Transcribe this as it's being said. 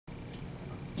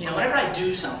whenever I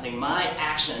do something, my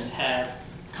actions have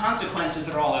consequences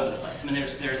that are all over the place. I mean,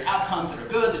 there's outcomes that are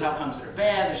good, there's outcomes that are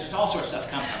bad, there's just all sorts of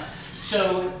stuff that comes from it.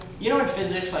 So, in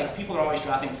physics, like, people are always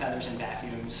dropping feathers in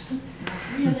vacuums.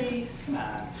 Really? Come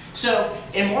on. So,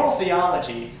 in moral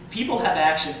theology, people have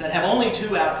actions that have only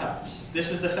two outcomes.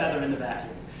 This is the feather in the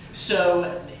vacuum.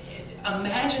 So,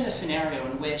 imagine a scenario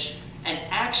in which an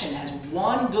action has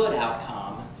one good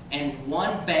outcome and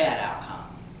one bad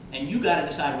outcome. And you got to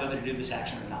decide whether to do this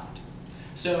action or not.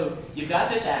 So, you've got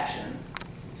this action.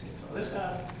 All this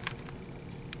stuff.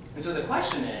 And so the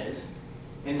question is,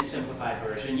 in the simplified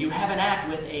version, you have an act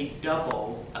with a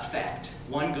double effect.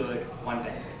 One good, one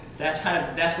bad. That's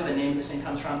where the name of this thing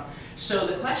comes from. So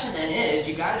the question then is,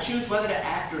 you got to choose whether to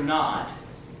act or not.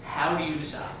 How do you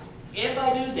decide? If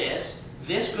I do this,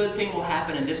 this good thing will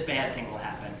happen and this bad thing will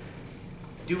happen.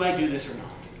 Do I do this or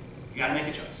not? You got to make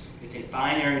a choice. It's a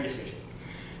binary decision.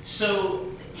 So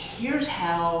here's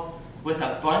how, with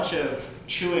a bunch of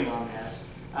chewing on this,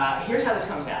 here's how this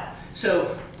comes out.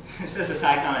 So this is a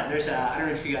side comment. There's I don't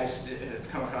know if you guys have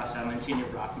come across Monsignor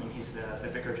Brockman. He's the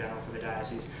Vicar General for the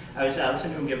diocese. I was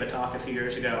listening to him give a talk a few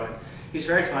years ago, and he's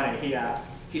very funny.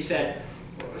 He said,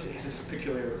 well, he has this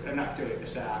peculiar, not peculiar,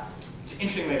 this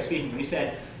interesting way of speaking. He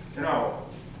said, the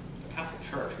Catholic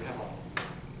Church, we have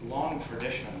a long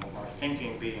tradition of our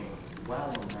thinking being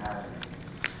well married.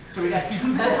 So we got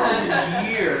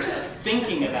 2,000 years of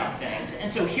thinking about things.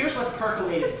 And so here's what's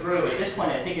percolated through. At this point,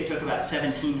 I think it took about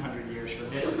 1,700 years for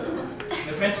this group.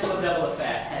 The principle of double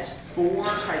effect has 4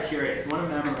 criteria. If you want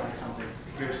to memorize something,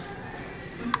 here's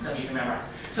something you can memorize.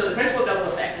 So the principle of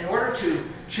double effect, in order to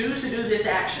choose to do this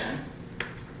action,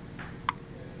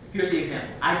 here's the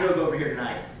example. I drove over here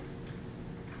tonight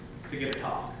to give a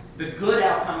talk. The good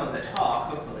outcome of the talk,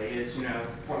 hopefully, is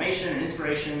formation and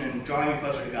inspiration and drawing you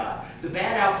closer to God. The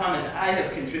bad outcome is I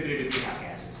have contributed to greenhouse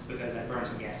gases because I burned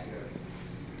some gas together.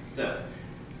 So,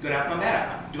 good outcome, bad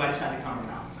outcome. Do I decide to come or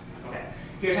not? Okay.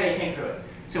 Here's how you think through it.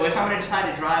 So if I'm going to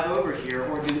decide to drive over here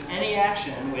or do any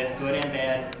action with good and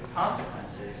bad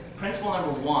consequences, principle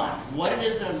number 1, what it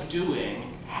is that I'm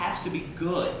doing has to be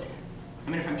good. I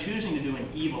mean, if I'm choosing to do an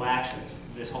evil action,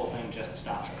 this whole thing just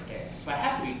stops right there. So I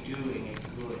have to be doing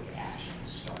a good action to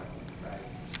start with,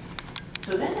 right?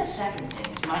 So then the second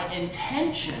thing is my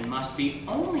intention must be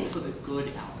only for the good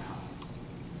outcome.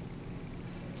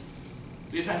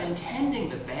 So if I'm intending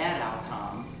the bad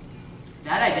outcome,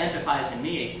 that identifies in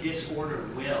me a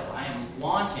disordered will. I am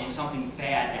wanting something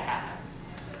bad to happen.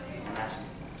 And that's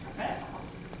bad.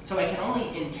 So I can only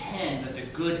intend that the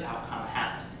good outcome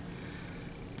happen.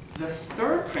 The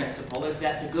third principle is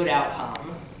that the good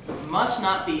outcome must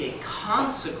not be a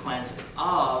consequence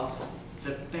of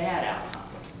the bad outcome.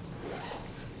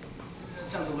 That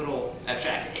sounds a little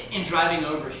abstract. In driving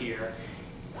over here,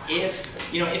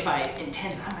 if I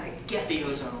intend, I'm going to get the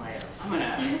ozone layer. I'm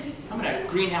going to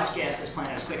greenhouse gas this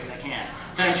planet as quick as I can.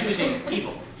 And I'm choosing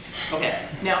evil. Okay.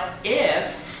 Now,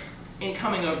 if in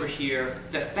coming over here,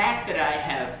 the fact that I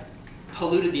have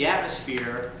polluted the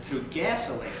atmosphere through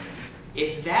gasoline,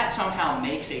 if that somehow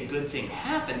makes a good thing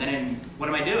happen, then what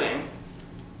am I doing?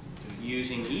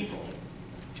 Using evil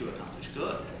to accomplish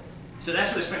good. So that's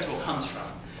where this principle comes from.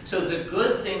 So the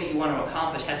good thing that you want to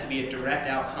accomplish has to be a direct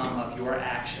outcome of your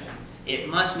action. It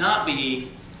must not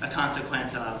be a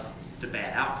consequence of the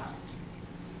bad outcome.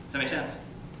 Does that make sense?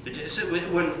 So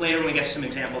later when we get to some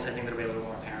examples, I think that'll be a little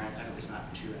more apparent. I hope it's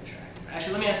not too abstract.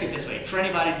 Actually, let me ask it this way. For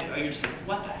anybody, are you just like,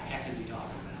 what the heck is he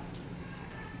talking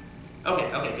about?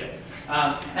 Okay, good.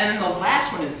 And then the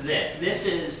last one is this. This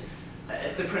is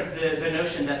the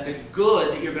notion that the good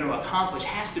that you're going to accomplish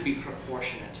has to be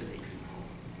proportionate to the evil.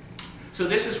 So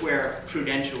this is where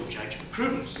prudential judgment,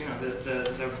 prudence,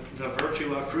 the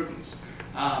virtue of prudence,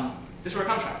 this is where it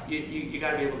comes from. You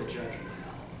got to be able to judge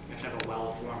well. You have to have a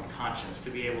well-formed conscience to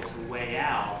be able to weigh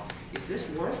out, is this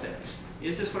worth it?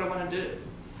 Is this what I want to do?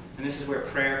 And this is where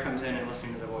prayer comes in and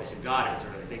listening to the voice of God. It's a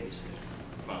really big decision.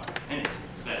 Well, anyway,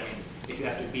 but I mean, if you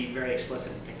have to be very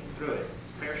explicit in thinking through it,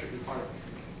 prayer should be part of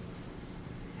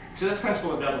it. So that's the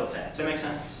principle of double effect. Does that make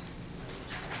sense?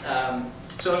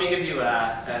 So let me give you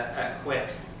a quick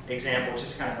example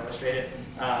just to kind of illustrate it.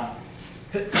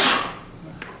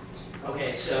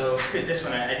 Okay, so because this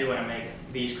one I do want to make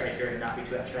these criteria not be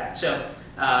too abstract. So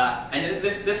and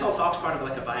this whole talk's part of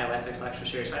like a bioethics lecture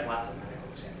series. So I have lots of medical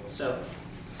examples. So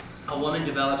a woman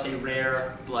develops a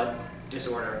rare blood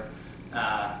disorder.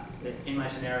 In my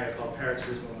scenario called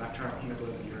paroxysmal nocturnal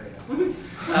hemoglobinuria.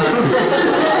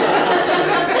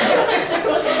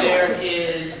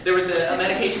 There was a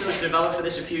medication that was developed for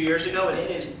this a few years ago, and it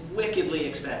is wickedly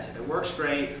expensive. It works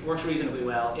great, works reasonably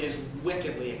well. It is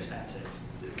wickedly expensive.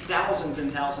 thousands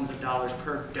and thousands of dollars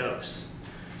per dose.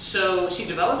 So she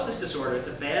develops this disorder. It's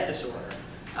a bad disorder.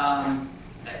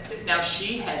 Now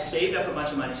she has saved up a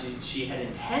bunch of money she had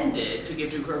intended to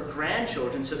give to her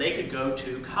grandchildren so they could go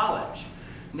to college.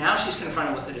 Now she's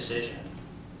confronted with a decision.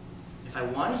 If I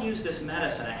want to use this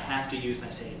medicine, I have to use my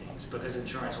savings because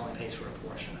insurance only pays for a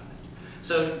portion of it.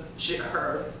 So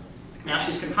now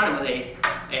she's confronted with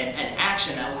an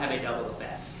action that will have a double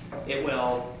effect. It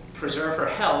will preserve her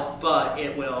health, but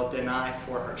it will deny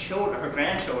for her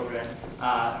grandchildren,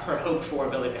 her hoped-for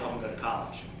ability to help them go to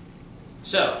college.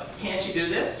 So, can she do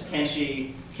this? Can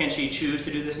she choose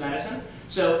to do this medicine?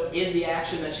 So, is the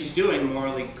action that she's doing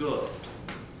morally good?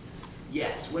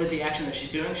 Yes. What is the action that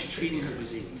she's doing? She's treating her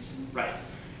disease. Right.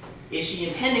 Is she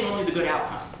intending only the good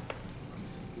outcome?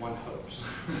 One hopes.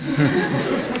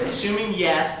 Assuming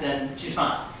yes, then she's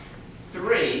fine.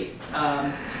 3,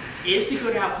 is the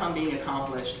good outcome being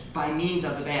accomplished by means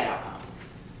of the bad outcome?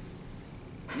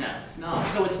 No, it's not.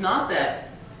 So it's not that,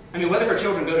 whether her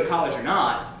children go to college or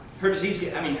not, her disease,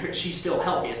 she's still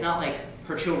healthy. It's not like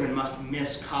her children must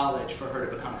miss college for her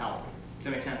to become healthy. Does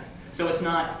that make sense? So it's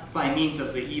not by means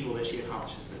of the evil that she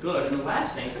accomplishes the good. And the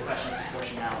last thing is the question of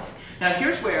proportionality. Now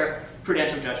here's where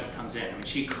prudential judgment comes in.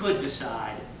 She could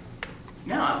decide,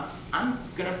 no, I'm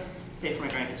going to pay for my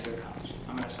grandkids to go to college.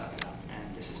 I'm going to suck it up,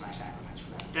 and this is my sacrifice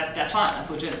for that. That's fine. That's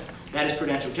legitimate. That is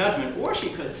prudential judgment. Or she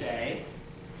could say,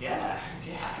 yeah,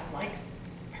 I don't like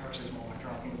paroxysmal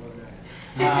electronic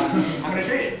I'm going to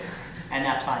treat it, and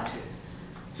that's fine too.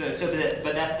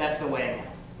 But that's the way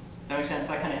now. That makes sense?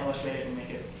 I kind of illustrate it and make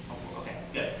it helpful. Okay,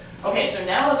 good. Okay, so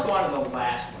now let's go on to the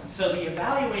last one. So the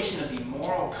evaluation of the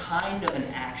moral kind of an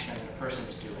action that a person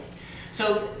is doing.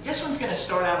 So this one's going to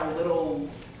start out a little,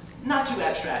 not too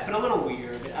abstract, but a little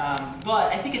weird.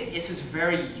 But I think this is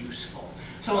very useful.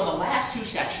 So in the last 2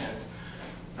 sections,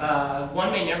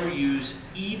 one may never use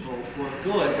evil for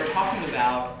good. We're talking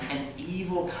about an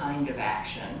evil kind of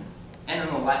action. And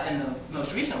in the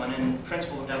most recent one, in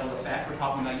Principle of Double Effect, we're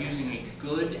talking about using a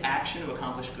good action to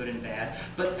accomplish good and bad.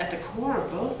 But at the core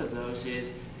of both of those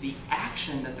is the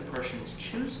action that the person is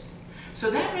choosing. So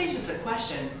that raises the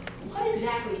question, what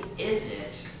exactly is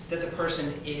it that the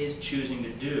person is choosing to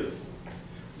do?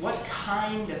 What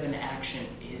kind of an action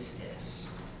is this?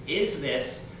 Is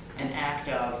this an act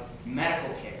of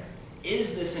medical care?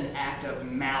 Is this an act of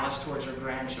malice towards her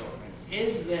grandchildren?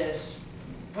 Is this,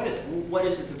 what is it? What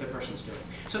is it that the person's doing?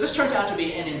 So this turns out to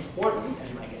be an important, as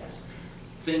you might guess,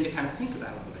 thing to kind of think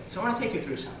about a little bit. So I want to take you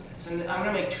through some of this. And I'm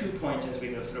going to make 2 points as we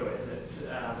go through it,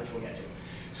 which we'll get to.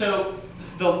 So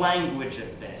the language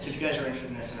of this, if you guys are interested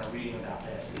in this and are reading about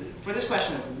this, for this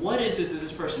question of what is it that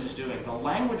this person is doing, the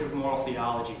language of moral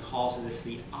theology calls this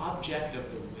the object of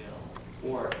the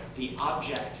will, or the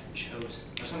object chosen,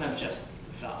 or sometimes just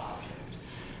the object.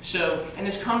 So, and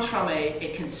this comes from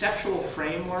a conceptual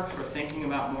framework for thinking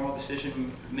about moral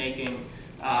decision making,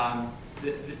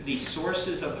 the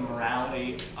sources of the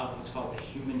morality of what's called the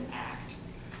human act.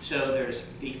 So there's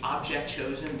the object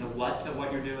chosen, the what of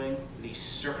what you're doing, the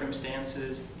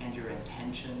circumstances, and your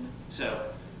intention. So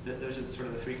those are sort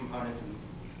of the 3 components.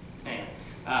 Anyway,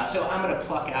 so I'm going to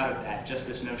pluck out of that just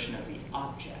this notion of the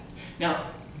object. Now,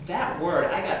 that word,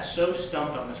 I got so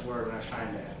stumped on this word when I was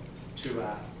trying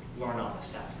to learn all this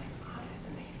stuff. I was like, oh, that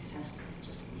doesn't make any sense to me. It's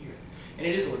just weird. And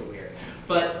it is a little weird.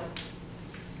 But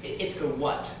it's the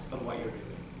what of what you're doing.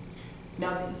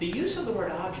 Now, the use of the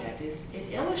word object it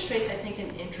illustrates, I think,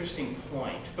 an interesting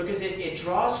point, because it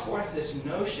draws forth this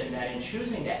notion that in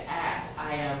choosing to act,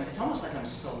 it's almost like I'm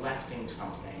selecting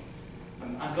something.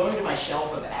 I'm going to my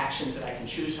shelf of actions that I can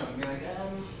choose from, and be like,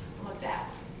 I want that.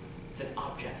 It's an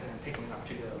object that I'm picking up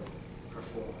to go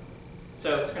perform.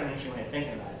 So it's kind of an interesting way of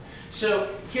thinking about it. So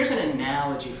here's an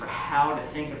analogy for how to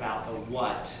think about the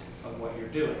what of what you're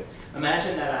doing.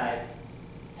 Imagine that I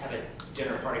have a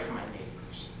dinner party for my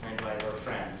neighbors. I invite over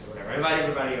friends or whatever. I invite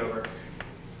everybody over.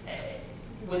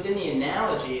 Within the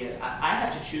analogy, I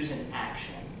have to choose an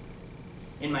action.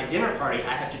 In my dinner party,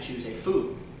 I have to choose a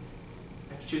food.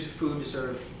 I have to choose a food to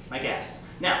serve my guests.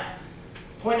 Now,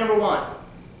 point number 1,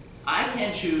 I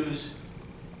can choose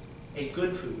a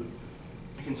good food.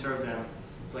 I can serve them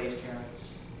glazed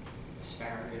carrots,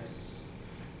 asparagus.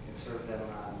 I can serve them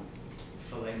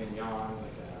filet mignon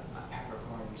with a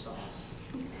peppercorn sauce.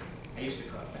 I used to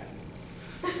cook back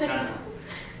in the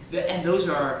days. And those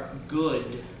are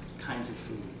good kinds of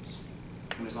foods,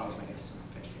 as long as my guests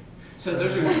are vegetarian. So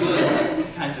those are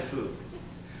good kinds of food.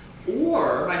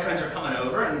 Or my friends are coming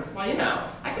over, and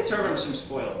well, I could serve them some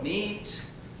spoiled meat.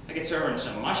 I could serve them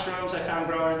some mushrooms I found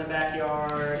growing in the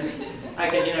backyard. I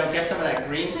could, get some of that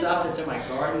green stuff that's in my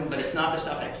garden, but it's not the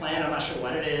stuff I plant. I'm not sure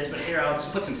what it is, but here, I'll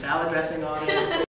just put some salad dressing on it.